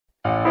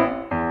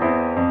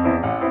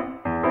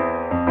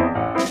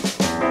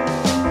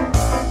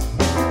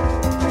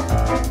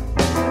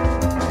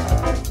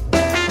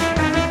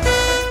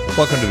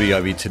Welcome to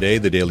VIV Today,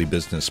 the daily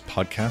business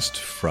podcast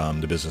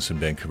from the Business in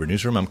Vancouver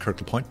newsroom. I'm Kirk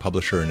LaPointe,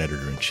 publisher and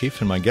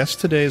editor-in-chief, and my guest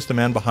today is the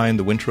man behind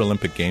the Winter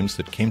Olympic Games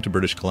that came to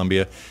British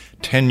Columbia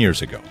 10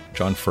 years ago.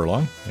 John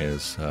Furlong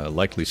is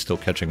likely still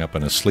catching up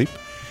on his sleep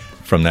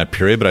from that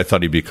period, but I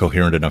thought he'd be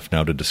coherent enough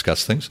now to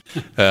discuss things.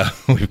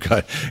 We've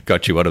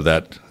got you out of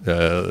that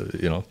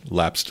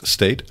lapsed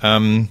state.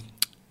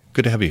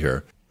 Good to have you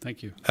here.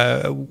 Thank you.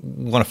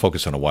 Want to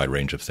focus on a wide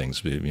range of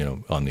things,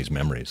 on these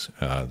memories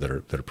that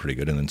are pretty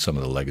good, and then some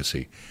of the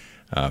legacy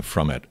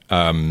from it.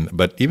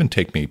 But even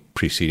take me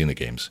preceding the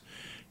games.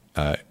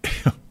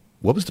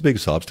 What was the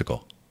biggest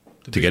obstacle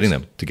to getting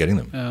them?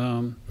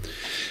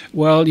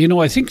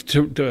 Well, I think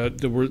to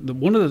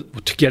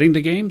getting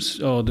the games,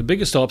 the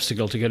biggest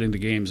obstacle to getting the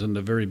games in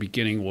the very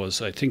beginning was,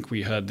 I think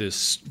we had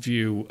this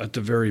view at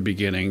the very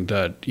beginning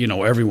that,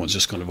 everyone's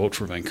just going to vote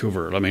for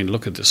Vancouver. I mean,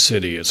 look at the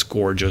city. It's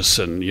gorgeous.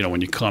 And, when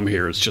you come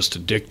here, it's just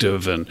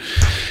addictive.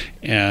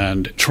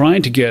 And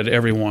trying to get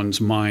everyone's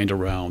mind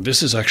around,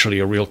 this is actually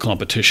a real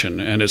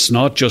competition. And it's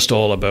not just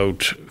all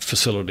about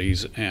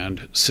facilities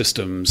and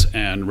systems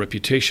and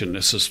reputation.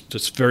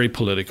 It's very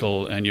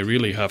political, and you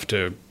really have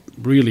to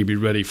really be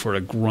ready for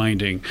a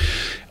grinding.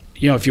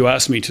 If you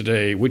ask me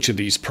today which of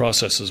these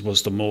processes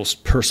was the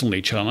most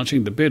personally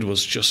challenging, the bid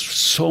was just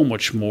so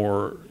much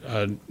more,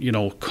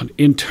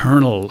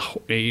 internal,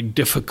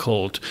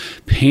 difficult,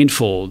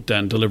 painful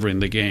than delivering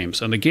the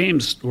games. And the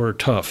games were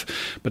tough.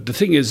 But the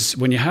thing is,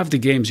 when you have the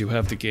games, you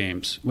have the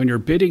games. When you're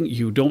bidding,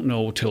 you don't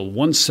know till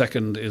 1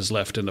 second is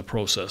left in the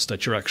process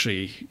that you're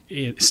actually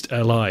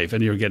alive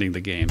and you're getting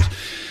the games.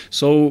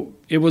 So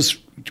it was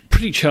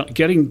pretty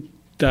getting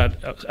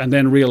that, and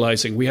then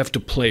realizing we have to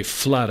play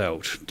flat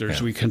out.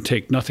 We can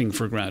take nothing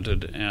for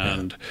granted.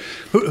 And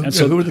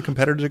who were the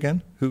competitors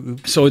again?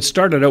 So it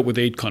started out with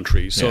 8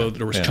 countries. So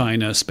there was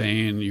China,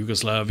 Spain,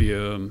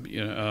 Yugoslavia,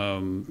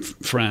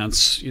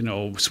 France,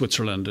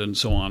 Switzerland, and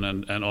so on,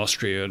 and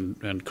Austria,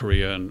 and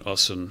Korea, and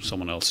us, and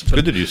someone else.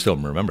 Good that you still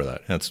remember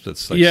that. That's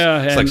like,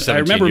 it's like I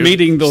remember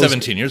meeting those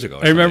 17 years ago.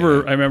 I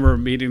remember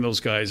meeting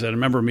those guys. I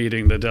remember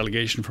meeting the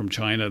delegation from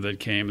China that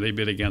came. They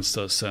bid against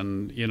us,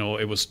 and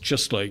it was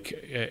just like,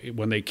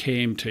 when they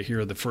came to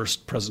hear the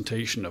first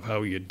presentation of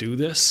how you do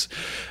this,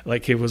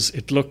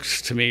 it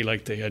looked to me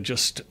like they had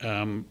just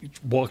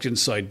walked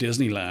inside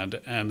Disneyland,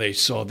 and they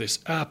saw this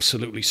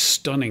absolutely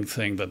stunning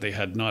thing that they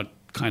had not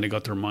kind of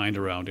got their mind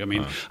around. I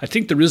mean, I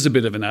think there is a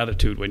bit of an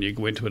attitude when you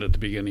go into it at the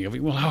beginning of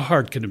it. Well, how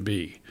hard can it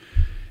be?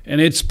 And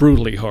it's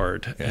brutally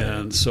hard.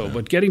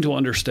 But getting to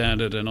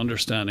understand it and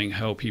understanding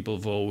how people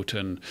vote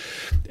and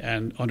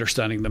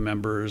understanding the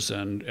members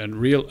and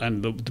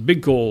the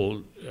big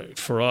goal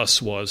for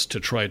us was to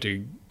try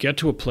to get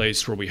to a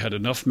place where we had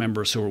enough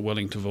members who were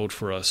willing to vote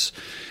for us.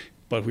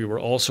 But we were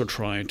also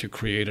trying to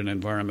create an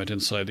environment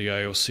inside the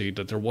IOC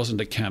that there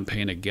wasn't a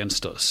campaign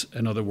against us.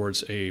 In other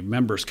words, a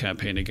members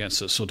campaign against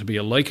us. So to be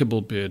a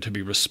likable bid, to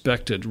be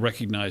respected,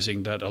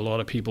 recognizing that a lot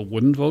of people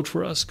wouldn't vote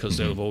for us because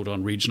they'll vote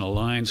on regional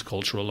lines,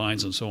 cultural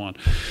lines, and so on.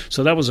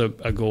 So that was a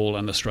goal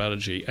and a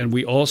strategy. And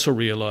we also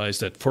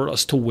realized that for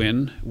us to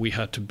win, we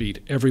had to beat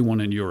everyone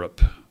in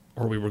Europe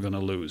or we were going to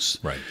lose.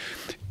 Right.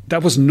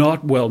 That was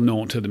not well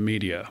known to the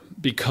media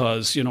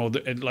because, in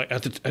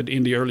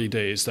the early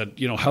days that,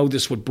 how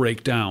this would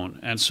break down.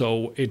 And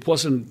so it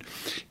wasn't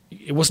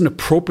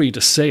appropriate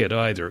to say it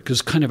either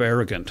because it's kind of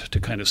arrogant to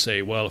kind of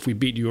say, well, if we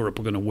beat Europe,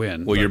 we're going to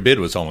win. Well, your bid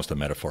was almost a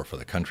metaphor for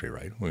the country,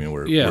 right? I mean,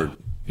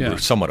 we're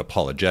somewhat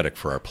apologetic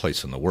for our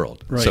place in the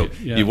world. Right, so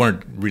you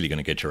weren't really going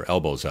to get your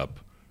elbows up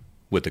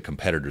with the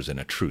competitors in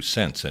a true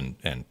sense and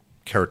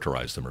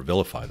characterize them or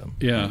vilify them.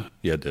 Yeah.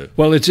 You had to.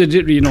 Well,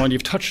 and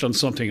you've touched on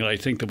something that I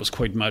think that was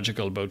quite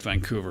magical about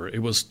Vancouver.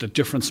 It was the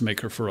difference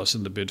maker for us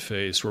in the bid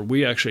phase, where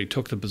we actually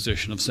took the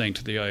position of saying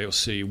to the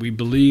IOC, we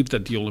believe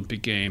that the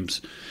Olympic Games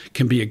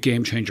can be a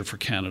game changer for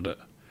Canada.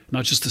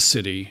 Not just the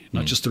city,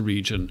 not just the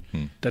region,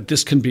 that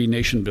this can be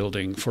nation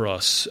building for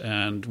us.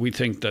 And we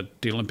think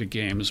that the Olympic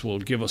Games will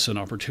give us an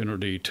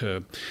opportunity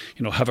to,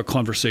 have a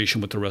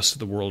conversation with the rest of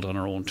the world on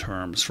our own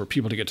terms, for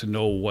people to get to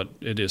know what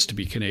it is to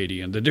be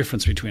Canadian, the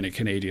difference between a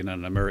Canadian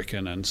and an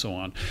American and so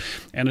on.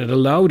 And it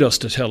allowed us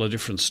to tell a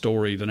different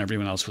story than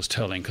everyone else was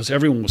telling, because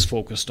everyone was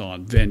focused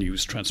on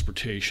venues,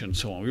 transportation,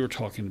 so on. We were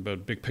talking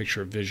about big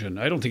picture vision.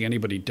 I don't think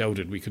anybody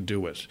doubted we could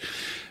do it.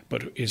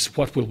 But it's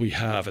what will we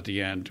have at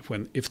the end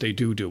if they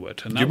do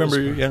it? And do you remember?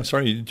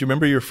 Do you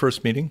remember your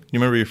first meeting? Do you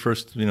remember your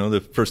first? The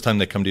first time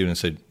they come to you and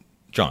say,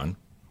 "John,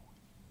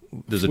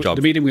 there's a job."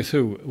 The meeting with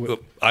who?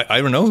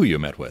 I don't know who you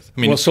met with.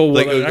 I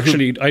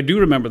mean, I do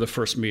remember the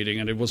first meeting,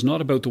 and it was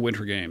not about the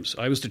Winter Games.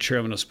 I was the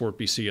chairman of Sport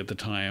BC at the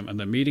time, and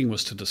the meeting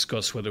was to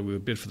discuss whether we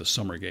would bid for the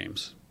Summer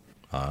Games.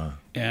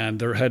 And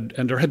there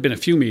had been a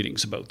few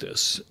meetings about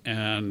this,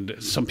 and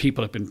some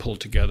people had been pulled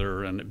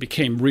together, and it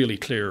became really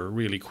clear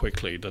really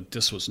quickly that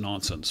this was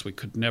nonsense. We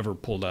could never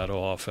pull that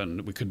off,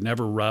 and we could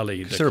never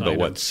rally the kind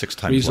about 6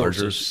 times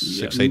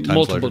resources. larger, 8 times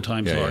multiple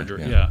times larger.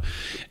 Yeah.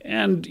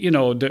 And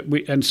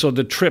so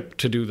the trip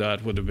to do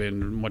that would have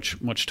been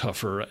much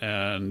tougher,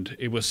 and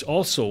it was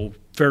also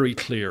very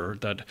clear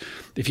that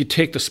if you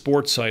take the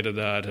sports side of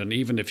that, and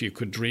even if you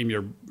could dream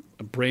your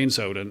brains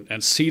out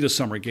and see the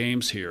summer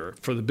games here,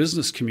 for the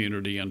business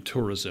community and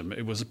tourism,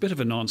 it was a bit of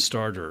a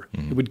non-starter.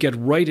 It would get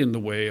right in the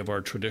way of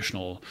our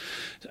traditional,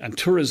 and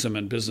tourism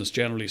and business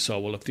generally saw,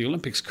 well, if the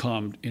Olympics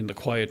come in the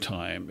quiet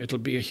time, it'll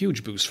be a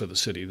huge boost for the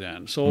city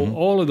then. So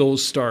all of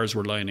those stars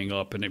were lining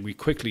up, and we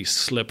quickly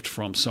slipped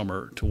from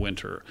summer to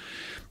winter.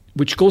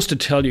 Which goes to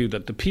tell you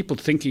that the people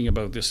thinking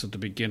about this at the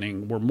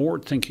beginning were more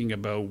thinking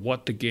about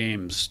what the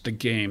games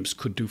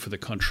could do for the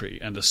country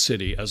and the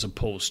city, as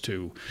opposed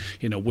to,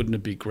 wouldn't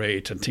it be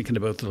great, and thinking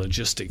about the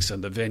logistics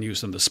and the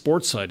venues and the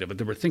sports side of it.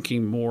 They were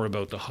thinking more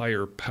about the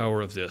higher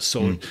power of this.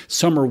 So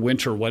summer,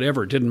 winter,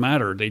 whatever, it didn't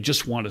matter. They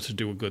just wanted to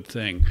do a good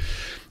thing.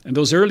 And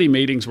those early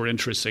meetings were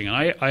interesting. And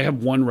I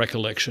have one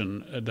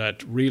recollection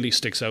that really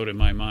sticks out in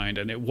my mind,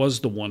 and it was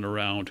the one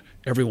around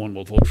everyone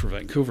will vote for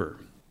Vancouver.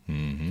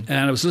 And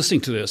I was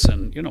listening to this,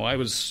 and I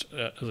was,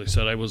 as I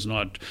said, I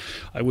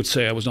would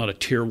say I was not a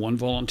tier 1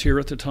 volunteer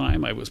at the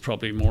time. I was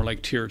probably more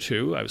like tier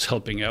 2. I was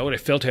helping out. I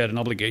felt I had an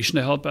obligation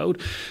to help out.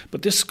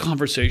 But this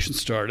conversation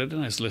started,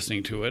 and I was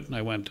listening to it, and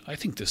I went, I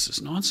think this is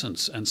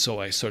nonsense. And so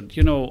I said,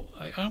 I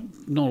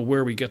don't know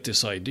where we get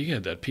this idea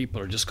that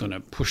people are just going to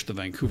push the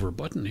Vancouver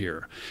button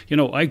here.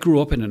 I grew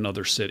up in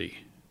another city.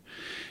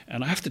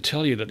 And I have to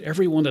tell you that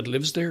everyone that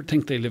lives there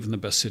think they live in the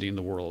best city in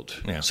the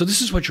world. Yeah. So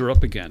this is what you're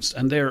up against.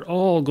 And they're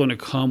all going to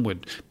come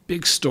with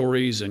big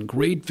stories and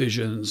great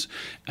visions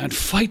and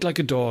fight like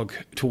a dog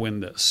to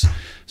win this.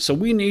 So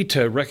we need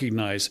to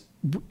recognize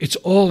it's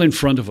all in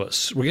front of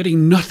us. We're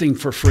getting nothing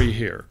for free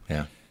here.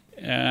 Yeah.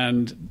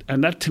 And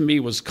that to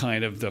me was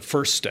kind of the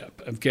first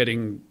step of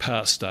getting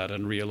past that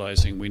and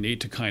realizing we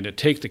need to kind of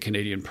take the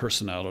Canadian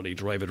personality,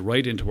 drive it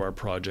right into our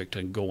project,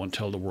 and go and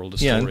tell the world a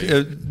story. Yeah,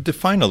 and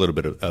define a little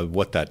bit of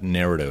what that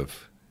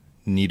narrative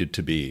needed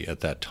to be at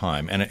that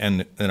time.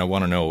 And I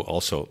want to know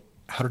also,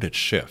 how did it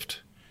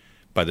shift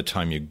by the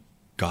time you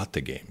got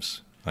the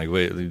games? Like,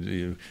 what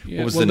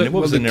was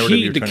the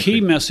narrative? The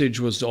key message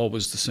was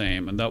always the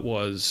same, and that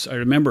was, I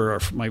remember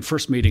my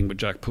first meeting with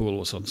Jack Poole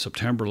was on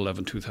September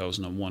 11,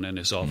 2001 in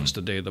his office,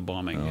 the day of the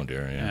bombing. Oh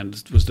dear, yeah. And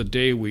it was the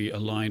day we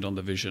aligned on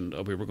the vision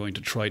that we were going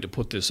to try to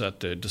put this at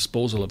the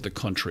disposal of the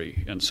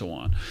country and so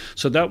on.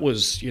 So that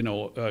was, an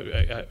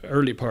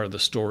early part of the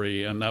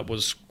story, and that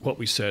was what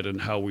we said and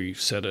how we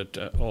said it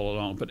all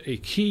along. But a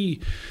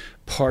key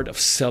part of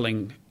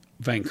selling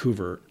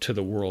Vancouver to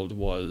the world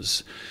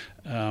was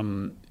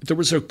there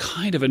was a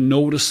kind of a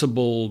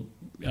noticeable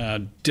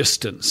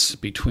distance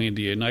between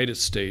the United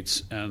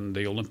States and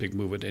the Olympic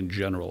movement in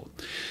general.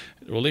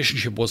 The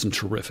relationship wasn't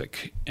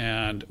terrific,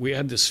 and we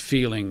had this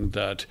feeling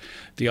that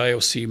the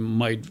IOC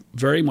might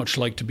very much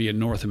like to be in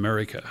North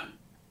America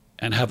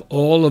and have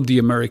all of the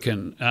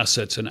American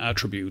assets and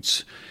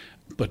attributes,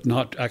 but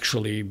not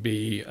actually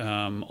be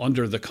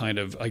under the kind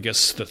of, I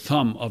guess, the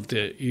thumb of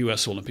the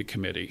U.S. Olympic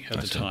Committee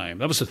at the time.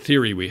 That was the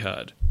theory we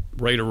had,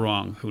 right or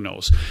wrong, who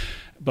knows.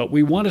 But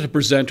we wanted to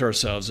present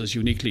ourselves as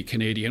uniquely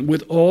Canadian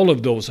with all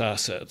of those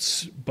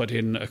assets, but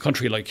in a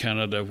country like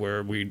Canada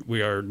where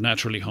we are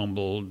naturally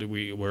humbled,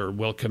 we're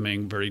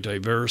welcoming, very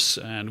diverse,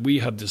 and we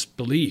have this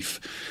belief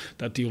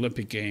that the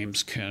Olympic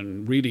Games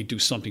can really do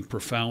something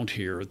profound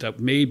here that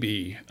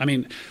maybe,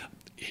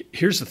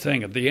 here's the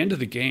thing, at the end of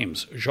the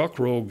Games, Jacques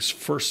Rogue's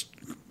first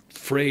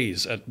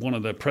phrase at one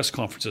of the press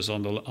conferences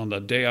on the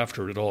day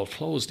after it all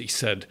closed, he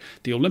said,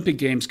 the Olympic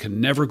Games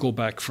can never go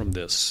back from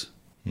this.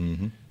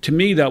 Mm-hmm. To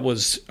me, that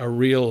was a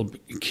real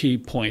key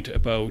point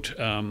about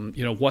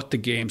what the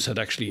Games had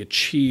actually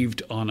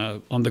achieved on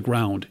the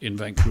ground in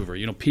Vancouver.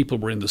 People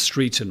were in the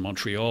streets in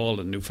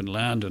Montreal and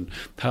Newfoundland and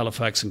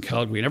Halifax and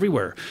Calgary and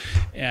everywhere,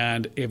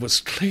 and it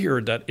was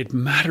clear that it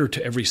mattered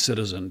to every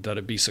citizen that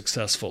it be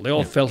successful. They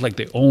all felt like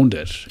they owned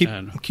it.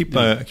 Keep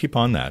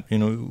on that.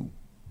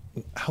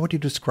 How would you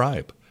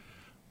describe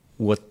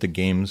what the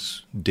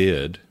Games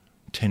did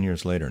 10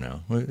 years later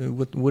now?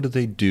 What did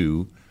they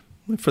do?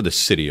 For the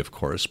city, of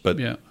course, but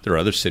there are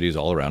other cities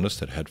all around us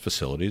that had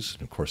facilities.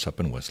 Of course, up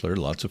in Whistler,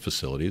 lots of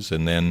facilities.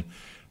 And then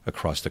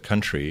across the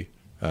country,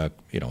 a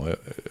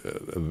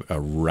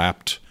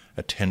rapt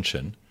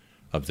attention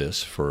of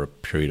this for a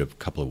period of a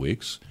couple of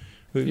weeks.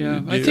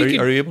 Yeah, are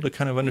you able to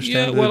kind of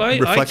understand? Yeah, well,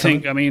 I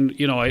think,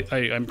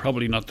 I'm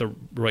probably not the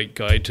right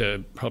guy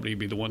to probably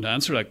be the one to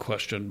answer that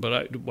question,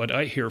 but what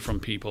I hear from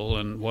people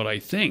and what I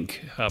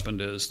think happened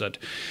is that,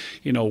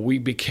 we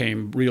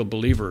became real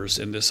believers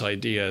in this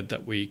idea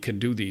that we can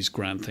do these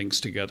grand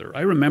things together.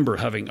 I remember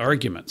having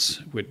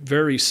arguments with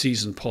very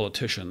seasoned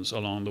politicians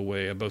along the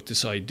way about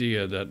this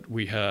idea that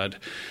we had,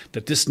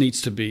 that this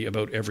needs to be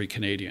about every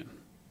Canadian.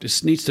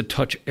 This needs to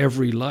touch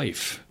every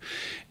life.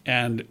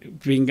 And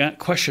being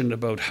questioned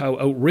about how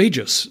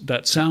outrageous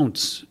that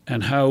sounds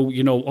and how,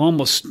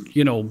 almost,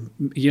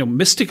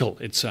 mystical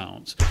it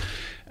sounds.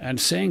 And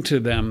saying to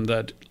them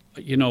that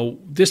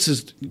this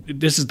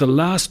is the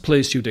last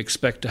place you'd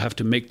expect to have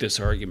to make this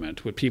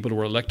argument with people who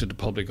are elected to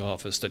public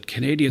office, that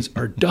Canadians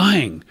are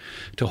dying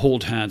to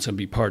hold hands and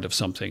be part of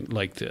something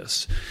like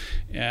this.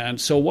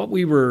 And so what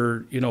we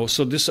were,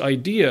 so this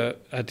idea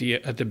at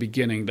the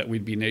beginning that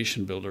we'd be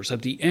nation builders,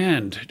 at the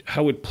end,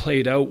 how it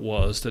played out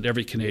was that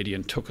every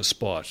Canadian took a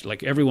spot.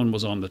 Like, everyone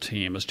was on the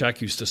team. As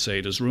Jack used to say,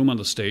 there's room on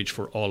the stage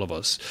for all of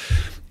us.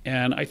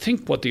 And I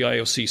think what the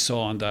IOC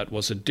saw on that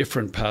was a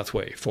different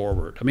pathway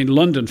forward. I mean,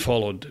 London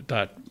followed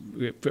that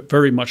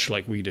very much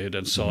like we did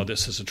and saw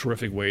this as a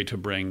terrific way to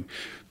bring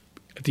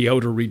the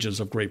outer regions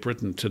of Great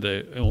Britain to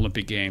the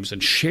Olympic Games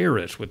and share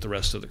it with the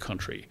rest of the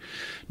country.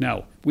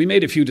 Now, we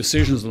made a few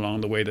decisions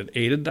along the way that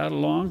aided that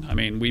along. I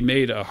mean, we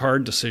made a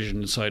hard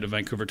decision inside of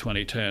Vancouver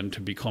 2010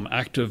 to become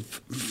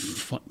active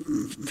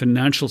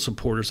financial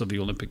supporters of the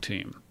Olympic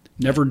team.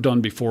 Never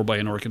done before by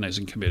an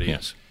organizing committee.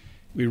 Yes.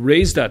 We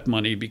raised that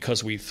money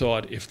because we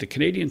thought, if the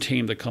Canadian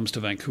team that comes to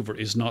Vancouver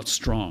is not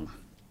strong,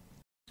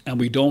 and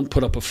we don't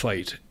put up a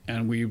fight,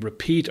 and we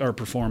repeat our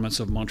performance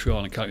of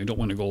Montreal and Calgary, don't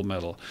win a gold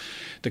medal,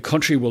 the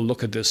country will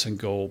look at this and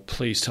go,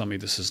 please tell me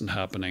this isn't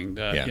happening.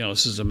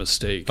 This is a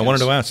mistake. I wanted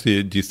to ask, do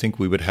you think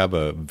we would have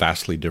a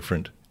vastly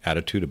different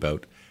attitude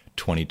about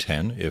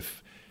 2010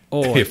 if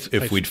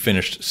we'd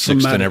finished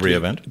sixth in every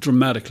event?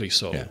 Dramatically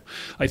so. Yeah.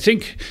 I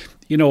think,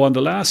 on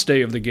the last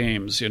day of the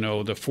Games, the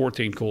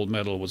 14th gold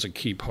medal was a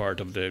key part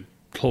of the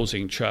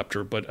closing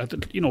chapter. But,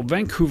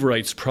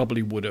 Vancouverites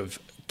probably would have,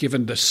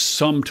 given the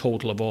sum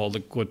total of all the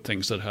good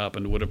things that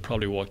happened, would have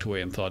probably walked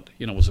away and thought,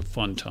 it was a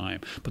fun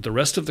time. But the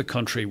rest of the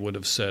country would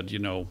have said,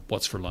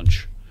 what's for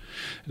lunch?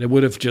 They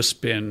would have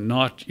just been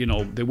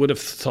they would have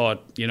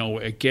thought,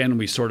 again,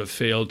 we sort of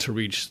failed to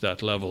reach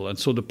that level. And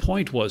so the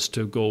point was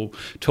to go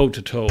toe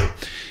to toe.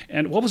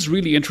 And what was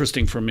really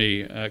interesting for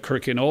me,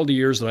 Kirk, in all the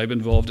years that I've been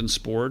involved in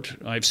sport,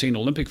 I've seen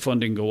Olympic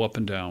funding go up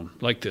and down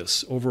like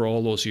this over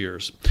all those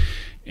years.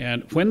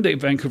 And when the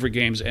Vancouver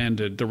Games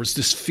ended, there was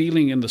this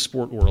feeling in the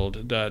sport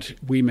world that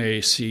we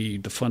may see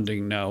the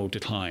funding now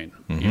decline.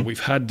 Mm-hmm. We've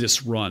had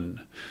this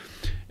run.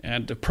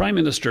 And the Prime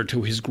Minister,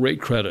 to his great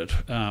credit,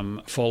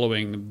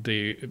 following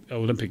the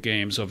Olympic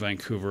Games of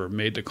Vancouver,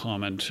 made the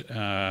comment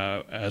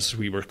as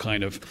we were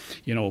kind of,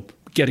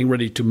 getting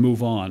ready to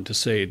move on, to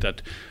say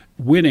that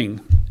winning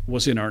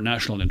was in our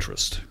national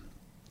interest.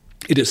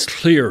 It is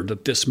clear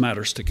that this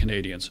matters to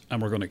Canadians,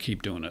 and we're going to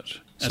keep doing it.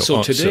 And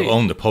so today,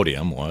 own the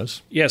podium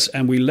was? Yes,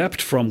 and we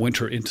leapt from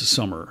winter into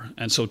summer.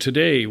 And so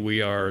today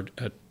we are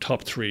a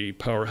top 3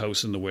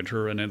 powerhouse in the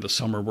winter, and in the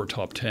summer we're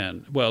top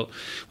 10. Well,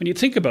 when you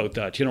think about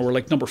that, we're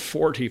like number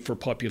 40 for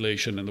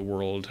population in the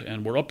world,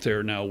 and we're up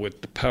there now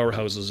with the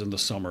powerhouses in the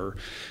summer,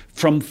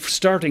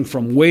 starting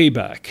from way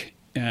back.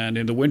 And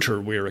in the winter,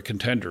 we're a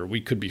contender.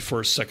 We could be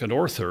first, second,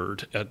 or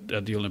third at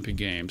the Olympic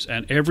Games.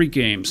 And every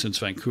game since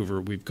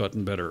Vancouver, we've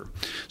gotten better.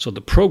 So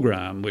the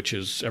program, which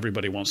is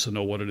everybody wants to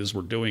know what it is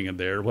we're doing in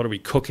there, what are we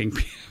cooking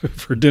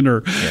for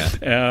dinner?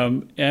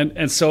 Yeah.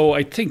 And so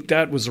I think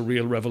that was a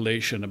real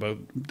revelation about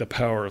the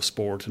power of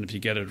sport, and if you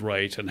get it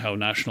right, and how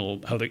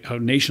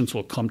nations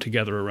will come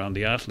together around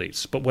the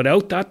athletes. But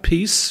without that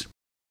piece,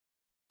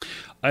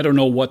 I don't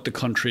know what the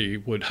country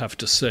would have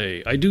to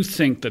say. I do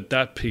think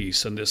that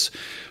piece and this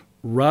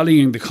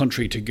rallying the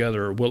country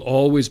together will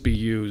always be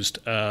used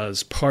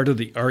as part of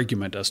the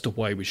argument as to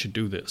why we should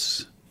do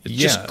this. It's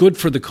just good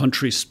for the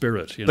country's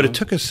spirit. But it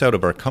took us out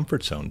of our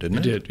comfort zone, didn't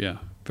it? It did, yeah.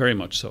 Very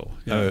much so.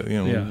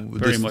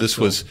 This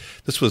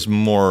was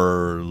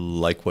more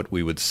like what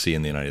we would see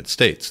in the United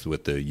States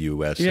with the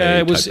USA. Yeah,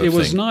 it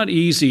was not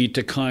easy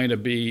to kind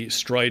of be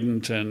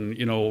strident and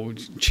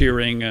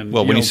cheering and.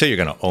 Well, when you say you're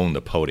going to own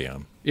the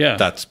podium,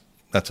 that's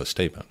a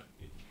statement.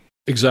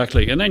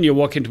 Exactly. And then you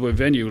walk into a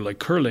venue like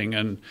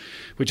curling,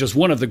 which is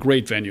one of the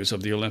great venues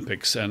of the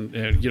Olympics, and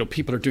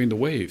people are doing the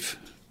wave.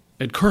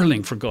 At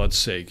curling, for God's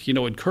sake,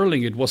 in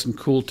curling, it wasn't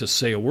cool to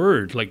say a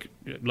word. Like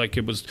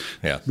it was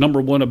number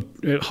one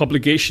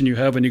obligation you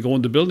have when you go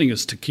in the building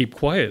is to keep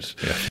quiet.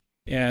 Yeah.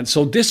 And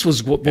so this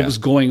was what was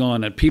going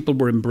on, and people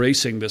were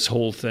embracing this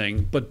whole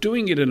thing, but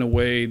doing it in a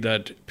way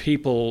that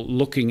people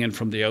looking in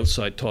from the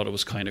outside thought it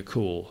was kind of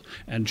cool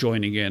and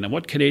joining in. And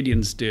what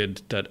Canadians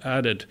did that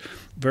added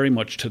very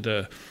much to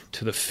the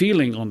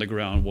feeling on the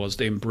ground was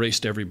they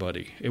embraced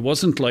everybody. It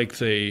wasn't like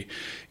they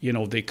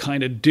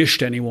kind of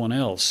dished anyone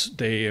else.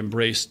 They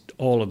embraced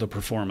all of the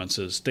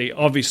performances. They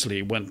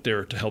obviously went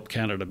there to help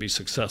Canada be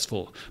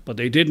successful, but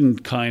they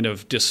didn't kind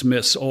of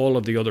dismiss all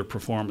of the other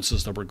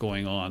performances that were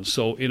going on.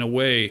 So in a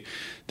way,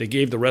 they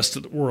gave the rest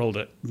of the world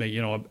a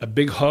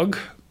big hug,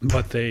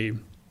 but they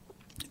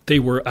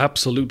were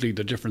absolutely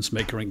the difference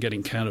maker in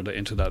getting Canada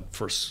into that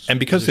first. And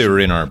because they were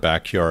in our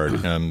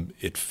backyard,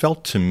 it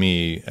felt to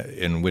me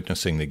in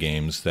witnessing the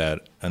games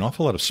that an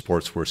awful lot of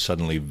sports were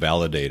suddenly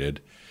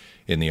validated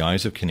in the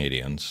eyes of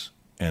Canadians,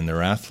 and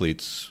their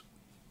athletes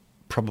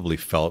probably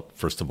felt,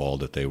 first of all,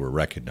 that they were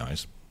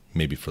recognized,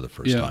 maybe for the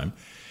first time,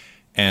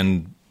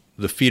 and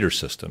the feeder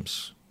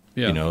systems.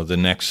 The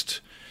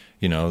next.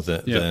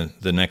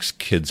 The next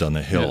kids on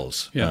the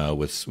hills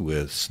with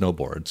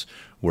snowboards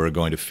were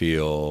going to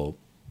feel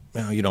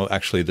well,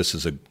 actually this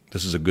is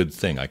a good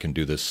thing. I can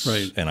do this,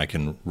 right, and I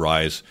can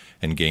rise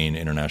and gain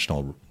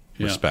international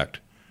respect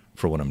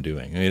for what I'm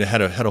doing. I mean, it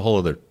had a whole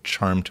other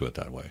charm to it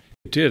that way.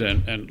 It did,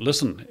 and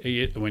listen,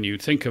 when you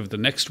think of the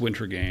next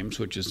Winter Games,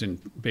 which is in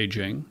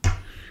Beijing,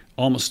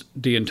 almost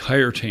the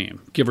entire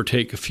team, give or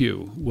take a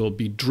few, will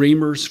be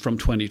dreamers from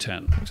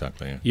 2010.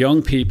 Exactly. Yeah.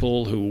 Young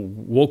people who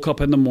woke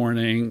up in the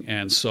morning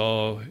and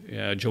saw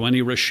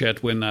Joanie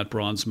Richette win that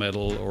bronze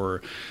medal,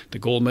 or the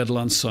gold medal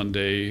on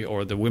Sunday,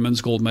 or the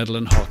women's gold medal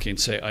in hockey, and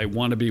say, I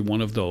want to be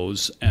one of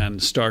those,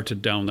 and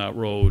started down that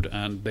road,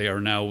 and they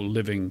are now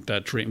living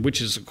that dream,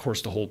 which is, of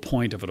course, the whole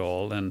point of it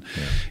all. And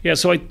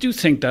so I do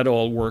think that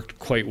all worked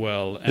quite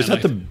well. Is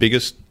that the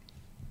biggest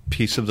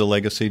piece of the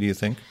legacy, do you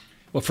think?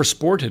 Well, for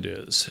sport it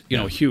is,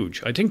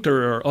 huge. I think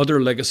there are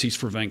other legacies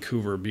for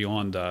Vancouver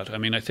beyond that. I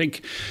mean, I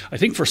think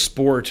for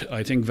sport,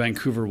 I think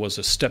Vancouver was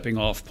a stepping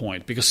off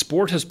point, because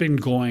sport has been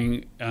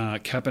going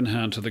cap in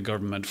hand to the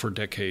government for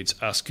decades,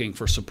 asking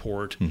for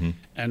support,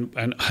 and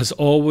there's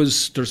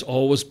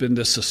always been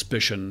this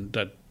suspicion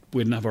that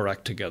we'd never our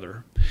act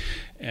together,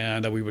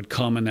 and that we would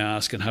come and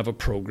ask and have a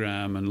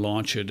program and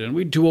launch it, and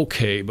we'd do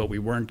okay, but we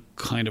weren't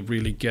kind of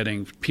really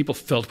getting. People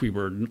felt we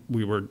were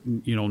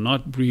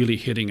not really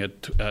hitting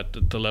it at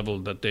the level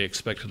that they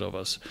expected of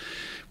us.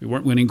 We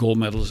weren't winning gold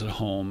medals at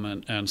home,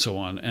 and so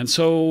on. And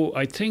so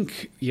I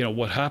think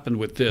what happened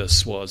with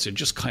this was it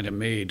just kind of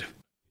made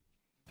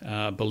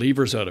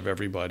believers out of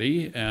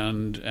everybody,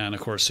 and of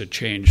course it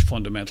changed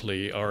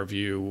fundamentally our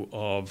view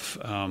of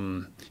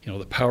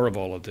the power of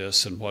all of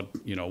this, and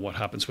what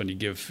happens when you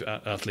give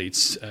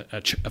athletes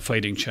a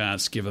fighting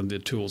chance, give them the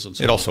tools and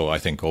so on. It also, I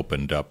think,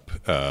 opened up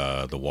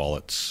the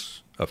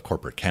wallets of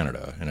corporate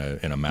Canada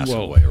in a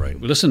massive way, right?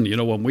 Listen,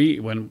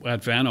 when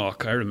at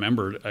VANOC, I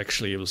remember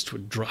actually it was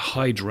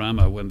high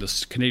drama when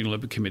the Canadian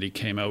Olympic Committee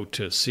came out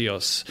to see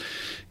us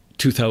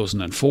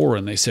 2004,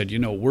 and they said,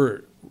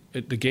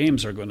 the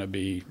games are going to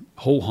be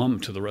ho-hum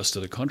to the rest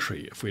of the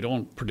country if we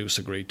don't produce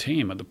a great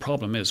team. And the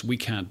problem is we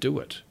can't do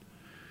it.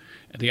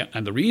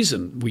 And the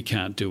reason we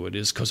can't do it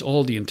is because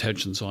all the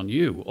intention's on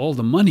you. All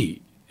the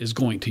money is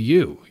going to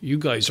you. You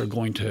guys are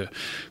going to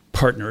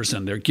partners,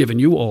 and they're giving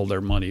you all their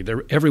money.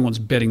 Everyone's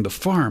betting the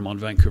farm on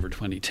Vancouver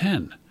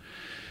 2010.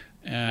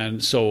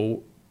 And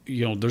so,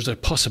 there's a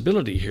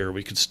possibility here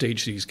we could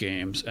stage these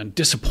games and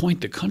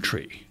disappoint the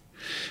country.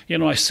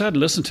 I sat and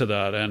listened to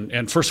that,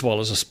 and first of all,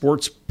 as a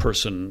sports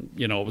person,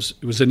 it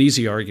was an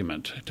easy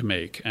argument to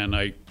make, and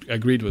I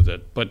agreed with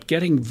it. But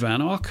getting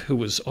VANOC, who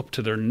was up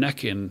to their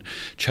neck in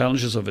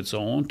challenges of its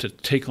own, to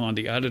take on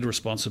the added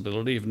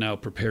responsibility of now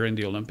preparing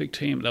the Olympic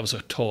team, that was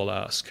a tall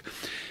ask.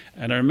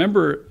 And I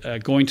remember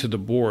going to the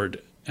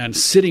board and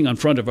sitting in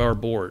front of our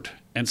board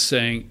and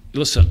saying,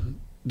 listen,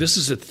 this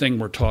is the thing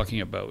we're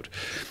talking about.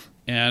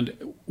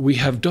 And we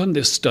have done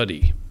this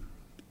study.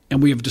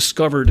 And we have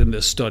discovered in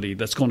this study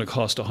that's going to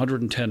cost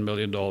 $110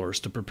 million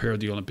to prepare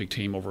the Olympic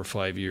team over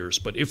 5 years.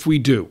 But if we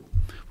do,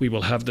 we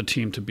will have the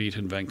team to beat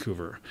in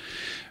Vancouver.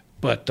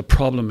 But the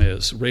problem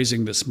is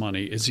raising this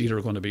money is either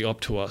going to be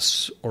up to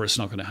us or it's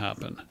not going to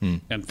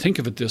happen. And think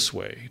of it this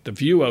way. The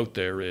view out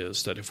there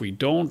is that if we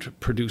don't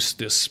produce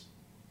this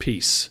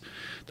piece,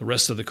 the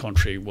rest of the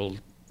country will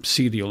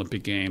see the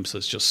Olympic Games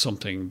as just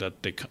something that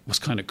was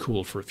kind of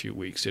cool for a few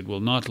weeks. It will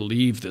not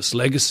leave this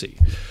legacy.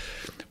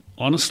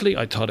 Honestly,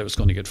 I thought I was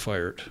going to get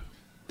fired.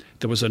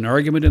 There was an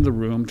argument in the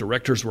room.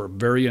 Directors were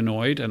very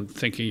annoyed and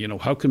thinking,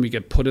 how can we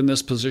get put in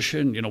this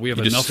position? We have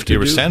enough to do. You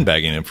were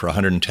sandbagging him for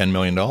 $110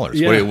 million.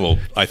 Yeah. Well,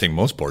 I think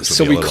most boards would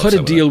So be we cut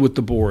a deal with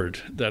the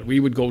board that we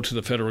would go to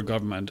the federal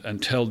government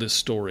and tell this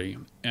story,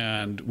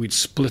 and we'd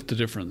split the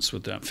difference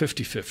with them,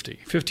 50-50,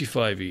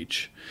 55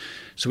 each.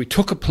 So we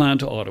took a plan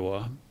to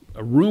Ottawa,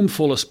 a room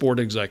full of sport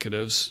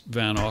executives,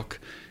 VANOC,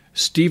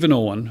 Stephen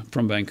Owen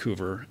from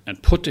Vancouver,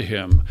 and put to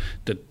him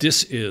that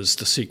this is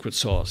the secret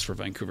sauce for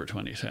Vancouver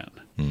 2010.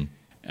 And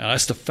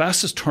that's the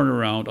fastest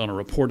turnaround on a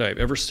report I've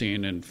ever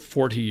seen in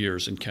 40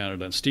 years in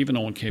Canada. And Stephen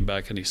Owen came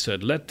back and he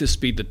said, let this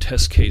be the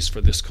test case for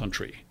this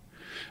country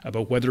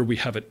about whether we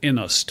have it in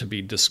us to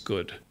be this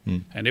good.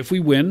 And if we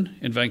win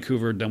in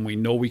Vancouver, then we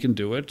know we can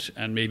do it,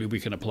 and maybe we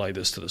can apply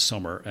this to the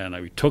summer. And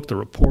I took the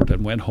report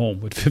and went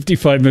home with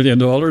 $55 million,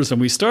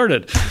 and we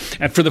started.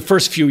 And for the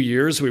first few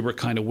years, we were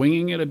kind of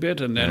winging it a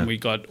bit, and then we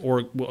got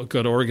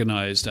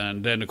organized.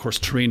 And then, of course,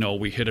 Torino,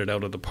 we hit it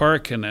out of the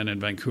park, and then in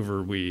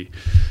Vancouver, we,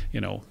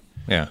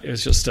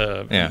 it's just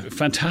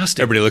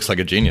fantastic. Everybody looks like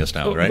a genius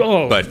now, right?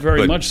 But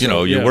very much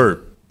so. You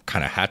were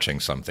kind of hatching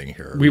something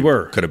here. We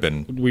were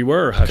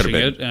hatching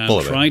it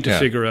and trying to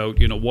figure out,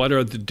 what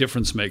are the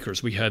difference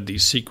makers. We had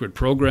these secret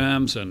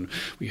programs, and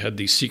we had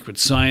these secret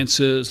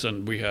sciences,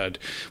 and we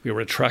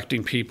were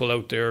attracting people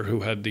out there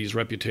who had these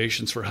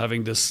reputations for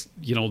having this,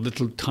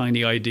 little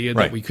tiny idea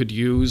that we could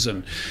use,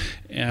 and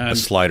a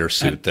slider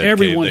suit that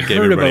everyone gave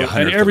heard everybody about,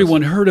 and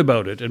everyone heard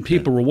about it, and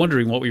people were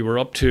wondering what we were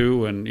up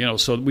to, and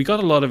so we got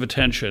a lot of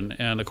attention,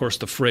 and of course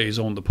the phrase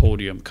 "own the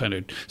podium" kind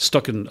of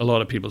stuck in a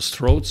lot of people's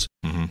throats.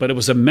 But it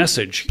was a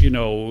message, you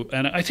know,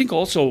 and I think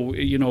also,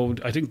 you know,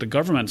 I think the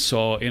government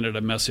saw in it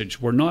a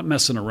message. We're not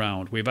messing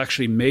around. We've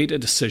actually made a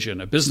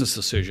decision, a business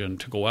decision,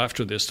 to go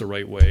after this the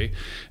right way,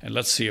 and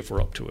let's see if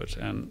we're up to it.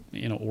 And,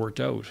 you know, it worked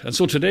out. And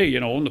so today, you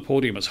know, On the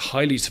Podium is a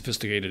highly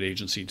sophisticated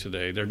agency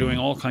today. They're doing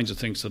all kinds of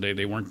things today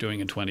they weren't doing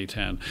in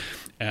 2010.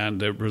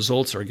 And the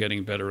results are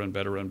getting better and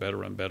better and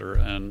better and better.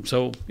 And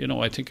so, you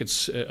know, I think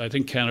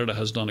Canada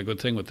has done a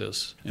good thing with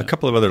this. Yeah. A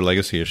couple of other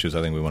legacy issues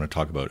I think we want to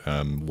talk about.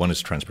 One is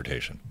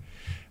transportation.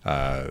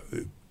 How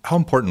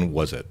important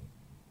was it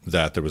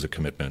that there was a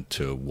commitment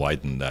to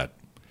widen that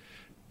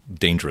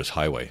dangerous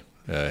highway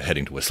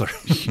heading to Whistler?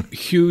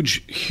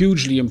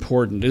 Hugely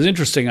important. It's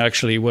interesting,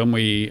 actually, when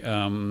we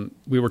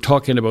were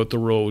talking about the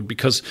road,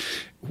 because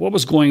what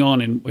was going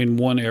on in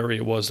one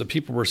area was that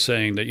people were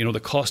saying that, you know, the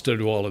cost to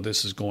do all of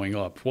this is going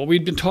up. Well,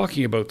 we'd been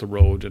talking about the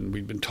road, and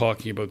we'd been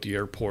talking about the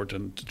airport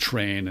and the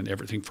train and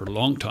everything for a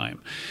long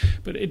time,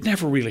 but it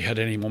never really had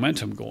any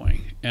momentum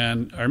going.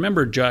 And I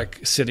remember Jack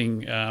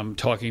sitting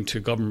talking to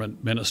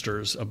government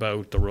ministers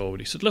about the road.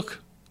 He said,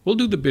 look, we'll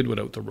do the bid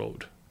without the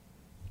road.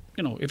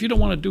 You know, if you don't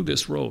want to do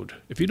this road,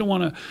 if you don't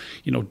want to,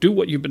 you know, do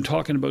what you've been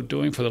talking about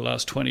doing for the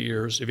last 20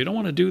 years, if you don't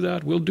want to do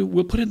that,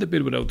 we'll put in the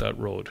bid without that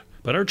road.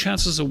 But our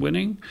chances of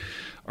winning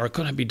are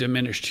going to be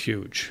diminished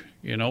huge.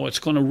 You know, it's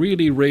going to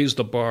really raise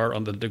the bar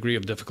on the degree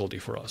of difficulty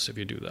for us if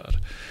you do that.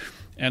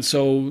 And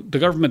so the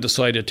government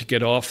decided to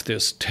get off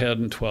this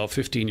 10, 12,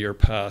 15-year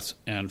path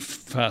and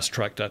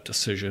fast-track that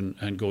decision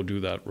and go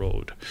do that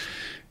road.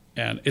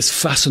 And it's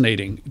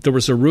fascinating. There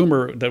was a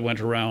rumor that went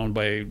around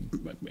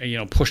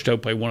pushed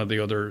out by one of the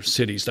other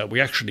cities, that we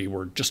actually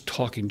were just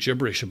talking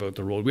gibberish about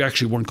the road. We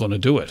actually weren't going to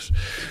do it.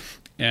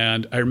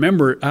 And I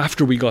remember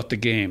after we got the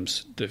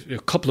games, a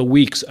couple of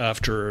weeks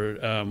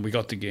after we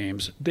got the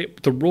games,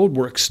 the road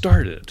work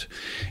started.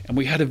 And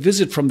we had a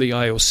visit from the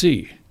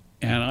IOC.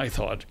 And I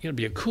thought, it'd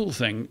be a cool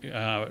thing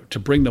to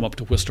bring them up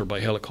to Whistler by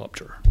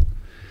helicopter.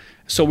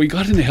 So we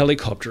got in the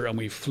helicopter and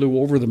we flew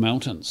over the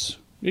mountains.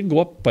 We didn't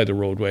go up by the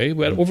roadway,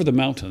 we went over the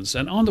mountains.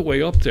 And on the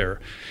way up there,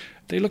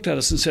 they looked at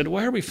us and said,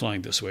 why are we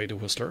flying this way to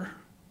Whistler?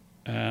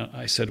 And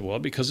I said, well,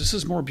 because this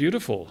is more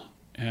beautiful.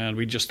 And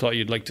we just thought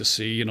you'd like to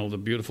see, you know, the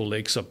beautiful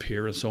lakes up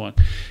here and so on.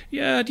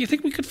 Yeah, do you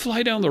think we could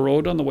fly down the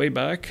road on the way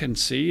back and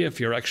see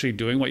if you're actually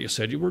doing what you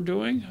said you were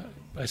doing?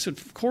 I said,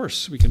 of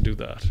course, we can do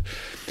that.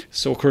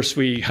 So, of course,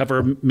 we have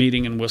our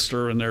meeting in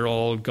Whistler, and they're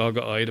all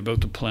gaga-eyed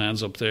about the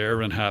plans up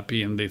there and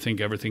happy, and they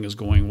think everything is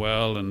going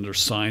well, and there's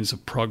signs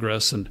of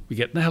progress. And we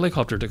get in the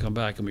helicopter to come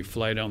back, and we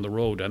fly down the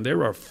road. And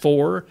there are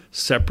 4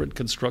 separate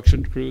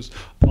construction crews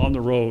on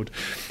the road.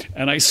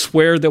 And I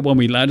swear that when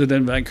we landed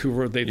in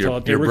Vancouver, they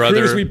thought they were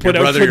crews we put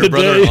out for the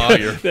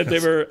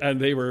day.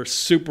 They were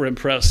super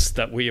impressed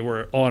that we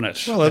were on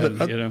it. Well,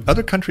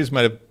 other countries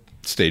might have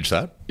stage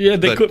that. Yeah,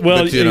 they could.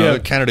 Well, but, you know,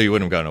 Canada, you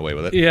wouldn't have gotten away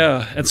with it.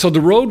 Yeah, and so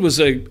the road was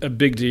a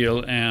big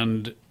deal,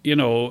 and you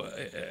know,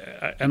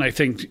 and I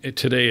think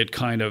today it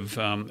kind of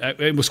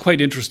it was quite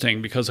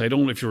interesting, because I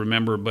don't know if you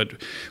remember,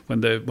 but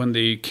when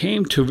they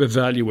came to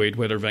evaluate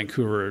whether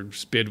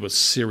Vancouver's bid was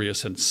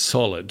serious and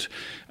solid,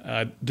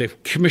 the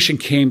commission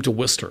came to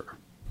Whistler,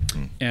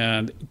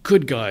 and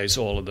good guys,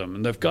 all of them.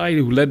 And the guy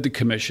who led the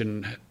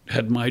commission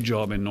had my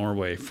job in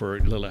Norway for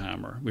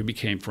Lillehammer. We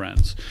became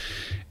friends.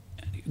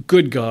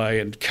 Good guy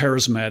and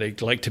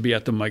charismatic, liked to be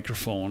at the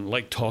microphone,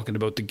 liked talking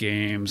about the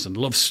games, and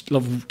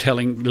loved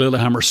telling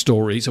Lillehammer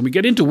stories. And we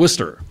get into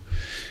Whistler,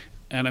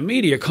 and a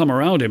media come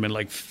around him, and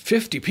like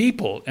 50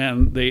 people,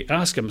 and they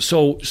ask him,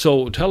 so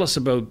tell us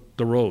about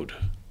the road.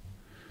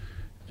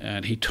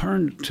 And he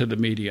turned to the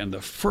media, and the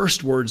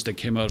first words that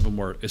came out of him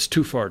were, "It's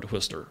too far to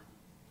Whistler."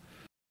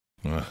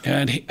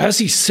 And as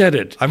he said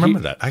it, I remember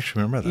that. I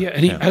actually remember that. Yeah,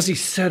 and as he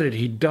said it,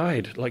 he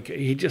died. Like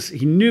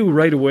he knew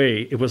right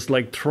away. It was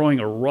like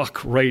throwing a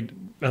rock right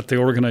at the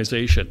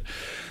organization.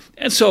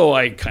 And so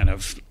I kind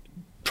of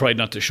tried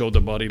not to show the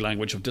body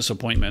language of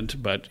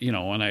disappointment, but you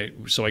know,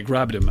 so I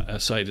grabbed him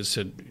aside and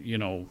said, you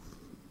know,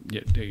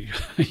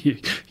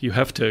 you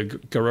have to,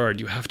 Gerard,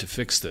 you have to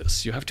fix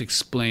this. You have to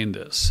explain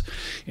this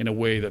in a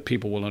way that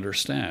people will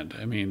understand.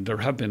 I mean, there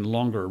have been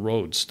longer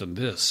roads than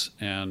this,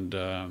 and.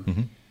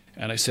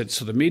 And I said,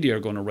 so the media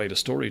are going to write a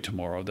story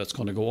tomorrow that's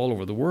going to go all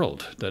over the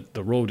world, that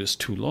the road is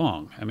too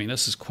long. I mean,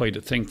 this is quite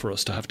a thing for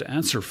us to have to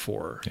answer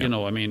for. Yeah. You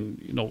know, I mean,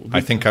 you know.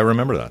 I think I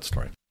remember that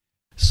story.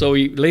 So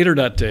later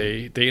that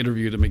day, they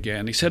interviewed him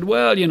again. He said,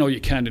 well, you know, you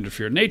can't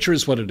interfere. Nature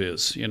is what it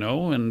is, you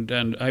know, and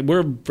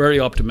we're very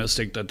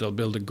optimistic that they'll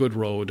build a good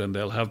road and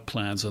they'll have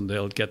plans and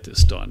they'll get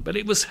this done. But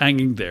it was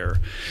hanging there.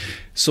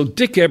 So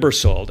Dick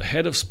Ebersol, the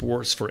head of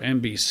sports for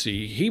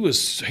NBC,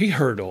 he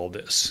heard all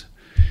this.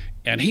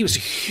 And he was a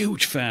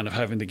huge fan of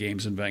having the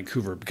games in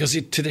Vancouver, because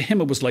to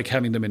him it was like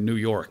having them in New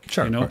York,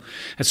 sure, you know. Right.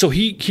 And so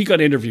he got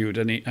interviewed,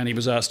 and he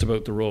was asked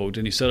about the road,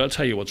 and he said, "I'll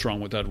tell you what's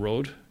wrong with that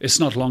road. It's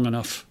not long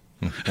enough."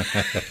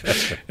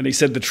 And he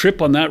said the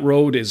trip on that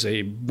road is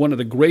one of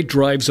the great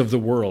drives of the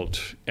world.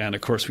 And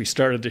of course, we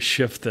started to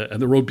shift,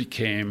 and the road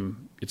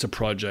it's a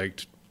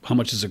project How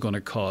much is it going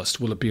to cost?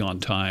 Will it be on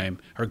time?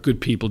 Are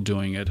good people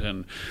doing it?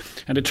 And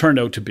it turned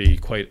out to be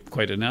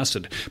quite an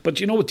asset.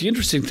 But you know what? The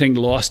interesting thing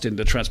lost in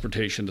the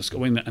transportation,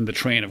 and the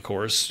train, of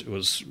course,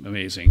 was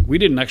amazing. We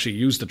didn't actually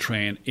use the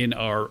train in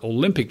our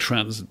Olympic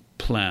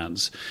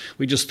plans.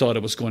 We just thought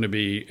it was going to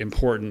be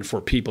important for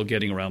people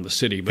getting around the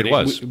city. But it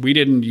was. We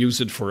didn't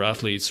use it for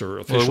athletes or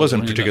officials. Well, it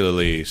wasn't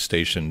particularly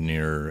stationed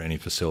near any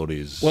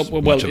facilities.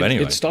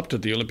 Anyway. It stopped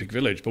at the Olympic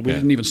Village, but we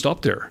didn't even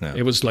stop there. No.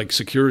 It was like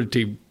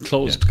security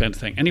closed kind of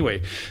thing.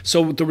 Anyway,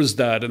 so there was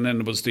that, and then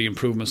there was the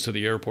improvements to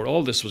the airport.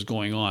 All this was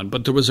going on.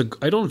 But there was I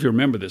don't know if you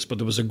remember this, but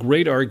there was a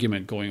great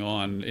argument going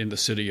on in the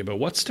city about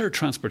what's their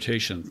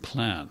transportation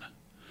plan.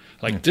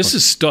 Like, this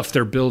is stuff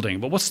they're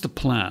building, but what's the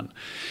plan?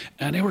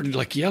 And they were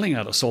like yelling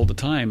at us all the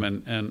time.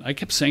 And I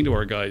kept saying to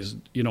our guys,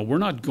 you know, we're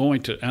not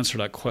going to answer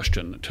that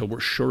question until we're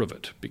sure of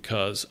it,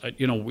 because,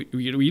 you know,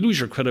 you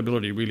lose your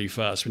credibility really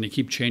fast when you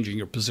keep changing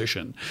your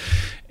position.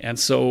 And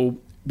so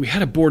we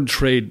had a board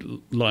trade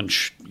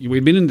lunch.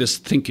 We'd been in this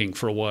thinking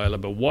for a while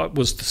about what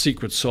was the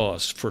secret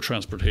sauce for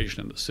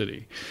transportation in the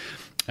city.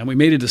 And we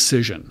made a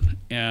decision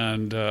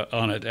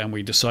on it, and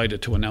we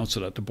decided to announce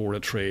it at the Board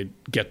of Trade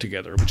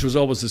get-together, which was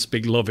always this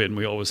big love-in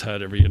we always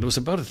had every year. There was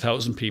about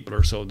 1,000 people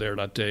or so there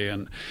that day,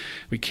 and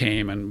we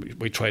came and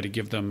we tried to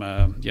give them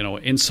an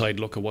inside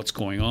look at what's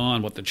going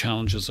on, what the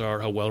challenges are,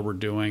 how well we're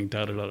doing,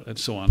 and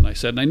so on. And I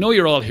said, and I know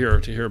you're all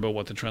here to hear about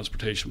what the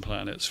transportation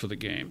plan is for the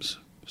Games.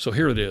 So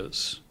here it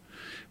is.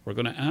 We're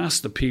going to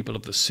ask the people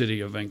of the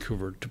city of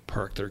Vancouver to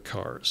park their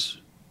cars.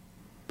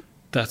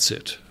 That's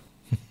it.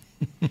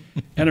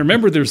 And I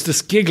remember there's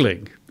this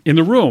giggling in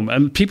the room,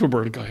 and people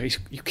were going, "Are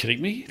you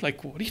kidding me?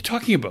 Like, what are you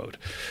talking about?"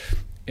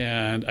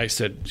 And I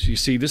said, "You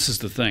see, this is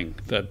the thing,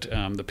 that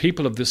the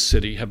people of this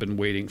city have been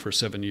waiting for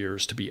 7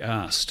 years to be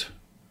asked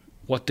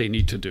what they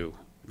need to do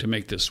to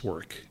make this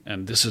work.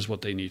 And this is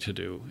what they need to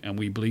do. And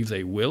we believe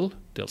they will.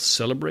 They'll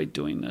celebrate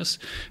doing this.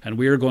 And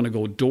we are going to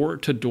go door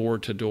to door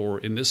to door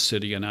in this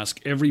city and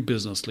ask every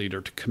business leader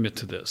to commit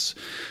to this,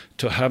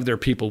 to have their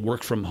people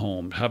work from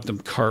home, have them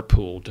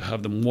carpool, to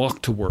have them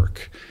walk to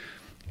work."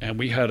 And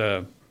we had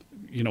a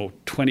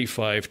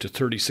 25 to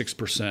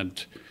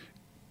 36%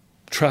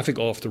 traffic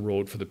off the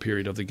road for the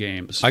period of the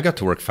Games. I got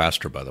to work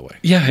faster, by the way.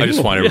 Yeah, I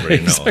just want everybody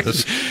to know.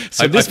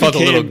 Exactly. I felt a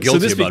little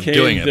guilty about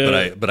doing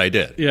it, but I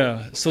did.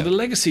 Yeah. So the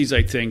legacies,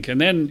 I think,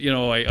 and then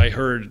I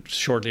heard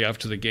shortly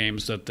after the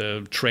Games that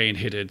the train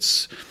hit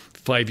its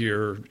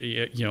 5-year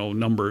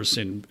numbers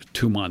in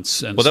 2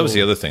 months. And that was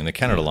the other thing. The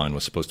Canada Line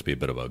was supposed to be a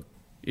bit of a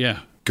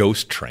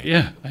ghost train.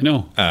 Yeah, I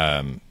know.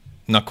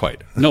 Not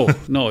quite. No,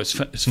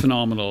 it's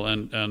phenomenal,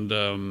 and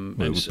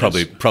it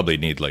would probably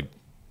need like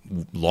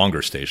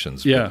longer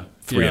stations. Yeah,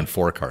 3 and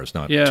 4 cars,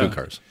 not 2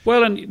 cars.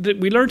 Well, and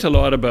we learned a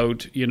lot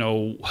about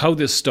how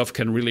this stuff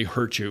can really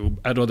hurt you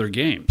at other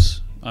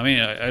games. I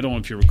mean, I don't know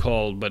if you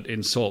recall, but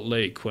in Salt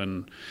Lake,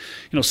 when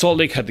Salt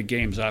Lake had the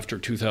Games after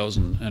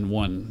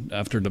 2001,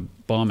 after the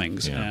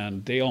bombings,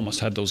 and they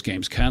almost had those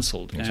Games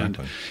canceled.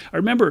 Exactly. And I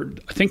remember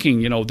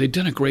thinking, they'd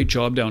done a great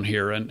job down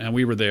here, and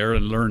we were there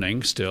and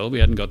learning still. We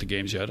hadn't got the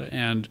Games yet,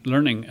 and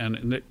learning,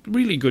 and a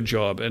really good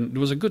job. And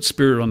there was a good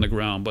spirit on the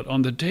ground. But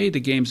on the day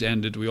the Games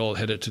ended, we all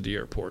headed to the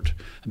airport.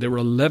 And there were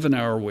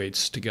 11-hour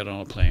waits to get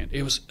on a plane.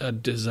 It was a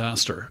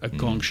disaster, a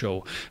gong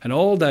show. And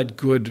all that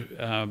good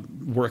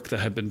work that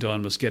had been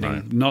done was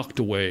getting knocked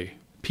away.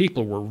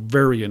 People were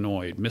very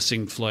annoyed,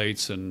 missing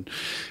flights and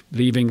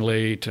leaving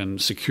late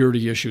and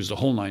security issues, the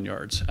whole 9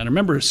 yards. And I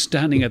remember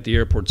standing at the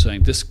airport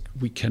saying,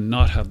 we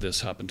cannot have this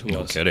happen to us.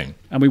 No kidding.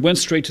 And we went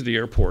straight to the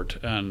airport.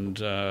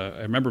 And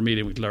I remember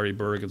meeting with Larry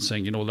Berg and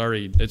saying,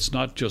 Larry, it's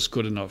not just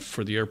good enough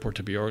for the airport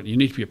to be organized. You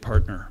need to be a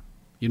partner.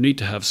 You need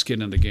to have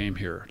skin in the game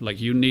here.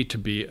 Like, you need to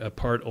be a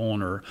part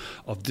owner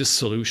of this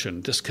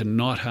solution. This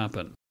cannot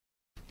happen.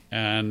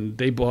 And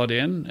they bought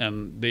in,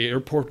 and the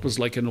airport was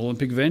like an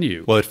Olympic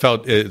venue. Well, it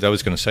felt like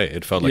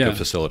a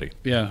facility.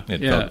 Yeah, Felt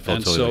and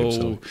totally so like a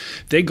facility.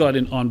 They got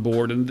on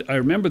board. And I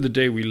remember the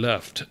day we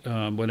left,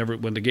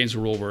 when the Games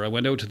were over, I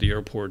went out to the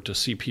airport to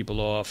see people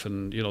off,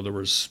 and there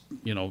was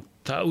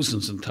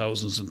thousands and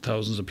thousands and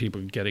thousands of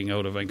people getting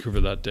out of Vancouver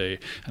that day.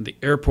 And the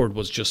airport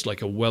was just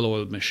like a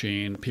well-oiled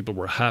machine. People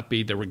were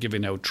happy. They were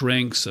giving out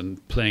drinks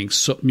and playing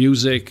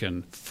music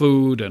and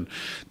food, and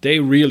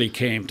they really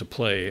came to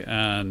play.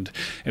 And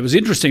it was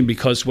interesting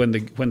because when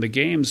the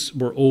Games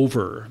were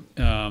over,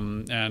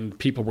 and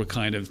people were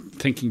kind of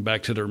thinking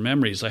back to their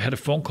memories, I had a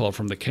phone call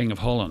from the King of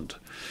Holland,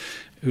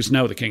 who's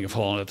now the King of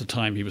Holland. At the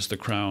time, he was the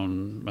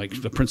Crown,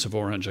 like the Prince of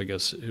Orange, I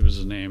guess it was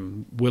his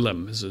name.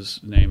 Willem is his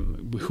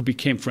name, who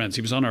became friends.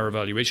 He was on our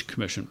evaluation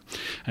commission.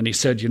 And he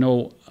said,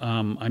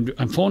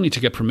 I'm phoning to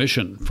get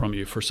permission from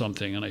you for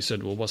something. And I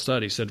said, well, what's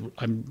that? He said,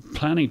 I'm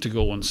planning to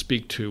go and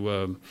speak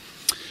to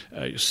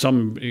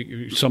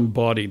some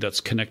body that's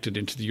connected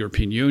into the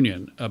European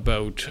Union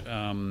about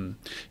the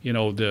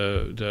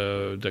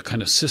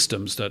kind of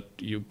systems that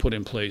you put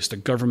in place, the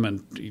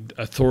government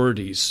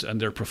authorities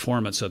and their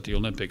performance at the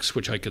Olympics,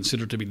 which I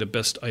consider to be the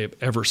best I have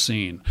ever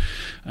seen.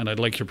 And I'd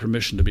like your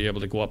permission to be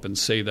able to go up and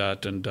say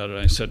that. And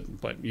I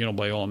said,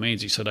 by all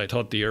means. He said, I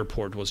thought the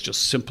airport was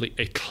just simply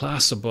a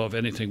class above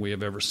anything we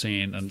have ever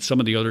seen, and some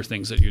of the other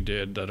things that you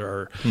did that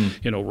are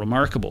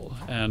remarkable.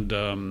 And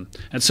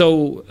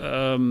so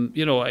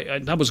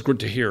that was good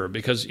to hear,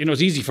 because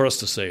it's easy for us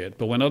to say it,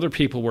 but when other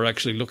people were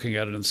actually looking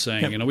at it and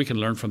saying, we can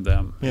learn from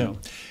them. Yeah.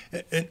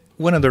 And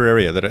one other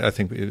area that I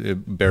think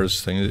it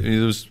bears thing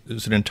is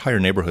an entire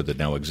neighborhood that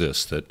now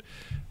exists that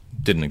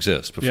didn't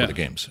exist before the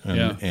games,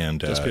 and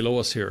just below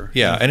us here.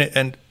 Yeah,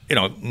 and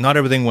not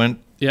everything went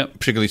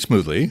particularly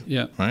smoothly.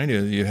 Yeah, right.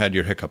 You had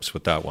your hiccups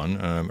with that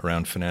one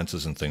around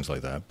finances and things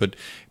like that. But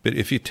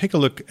if you take a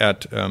look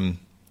at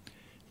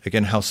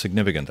again how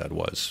significant that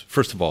was,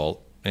 first of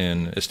all,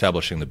 in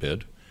establishing the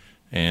bid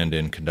and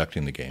in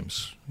conducting the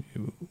games,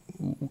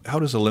 how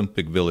does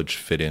Olympic Village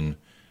fit in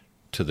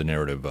to the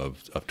narrative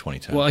of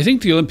 2010? Well, I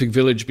think the Olympic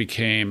Village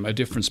became a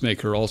difference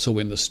maker also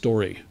in the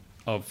story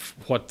of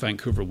what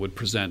Vancouver would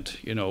present.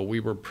 We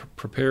were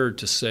prepared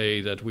to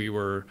say that we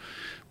were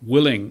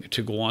willing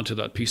to go onto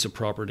that piece of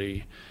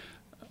property.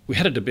 We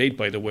had a debate,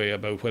 by the way,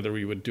 about whether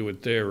we would do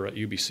it there or at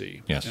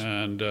UBC. Yes.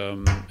 And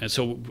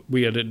so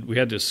we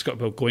had this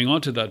about going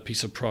onto that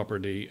piece of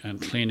property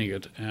and cleaning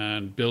it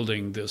and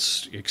building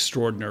this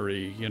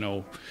extraordinary,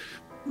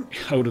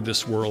 out of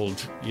this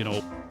world,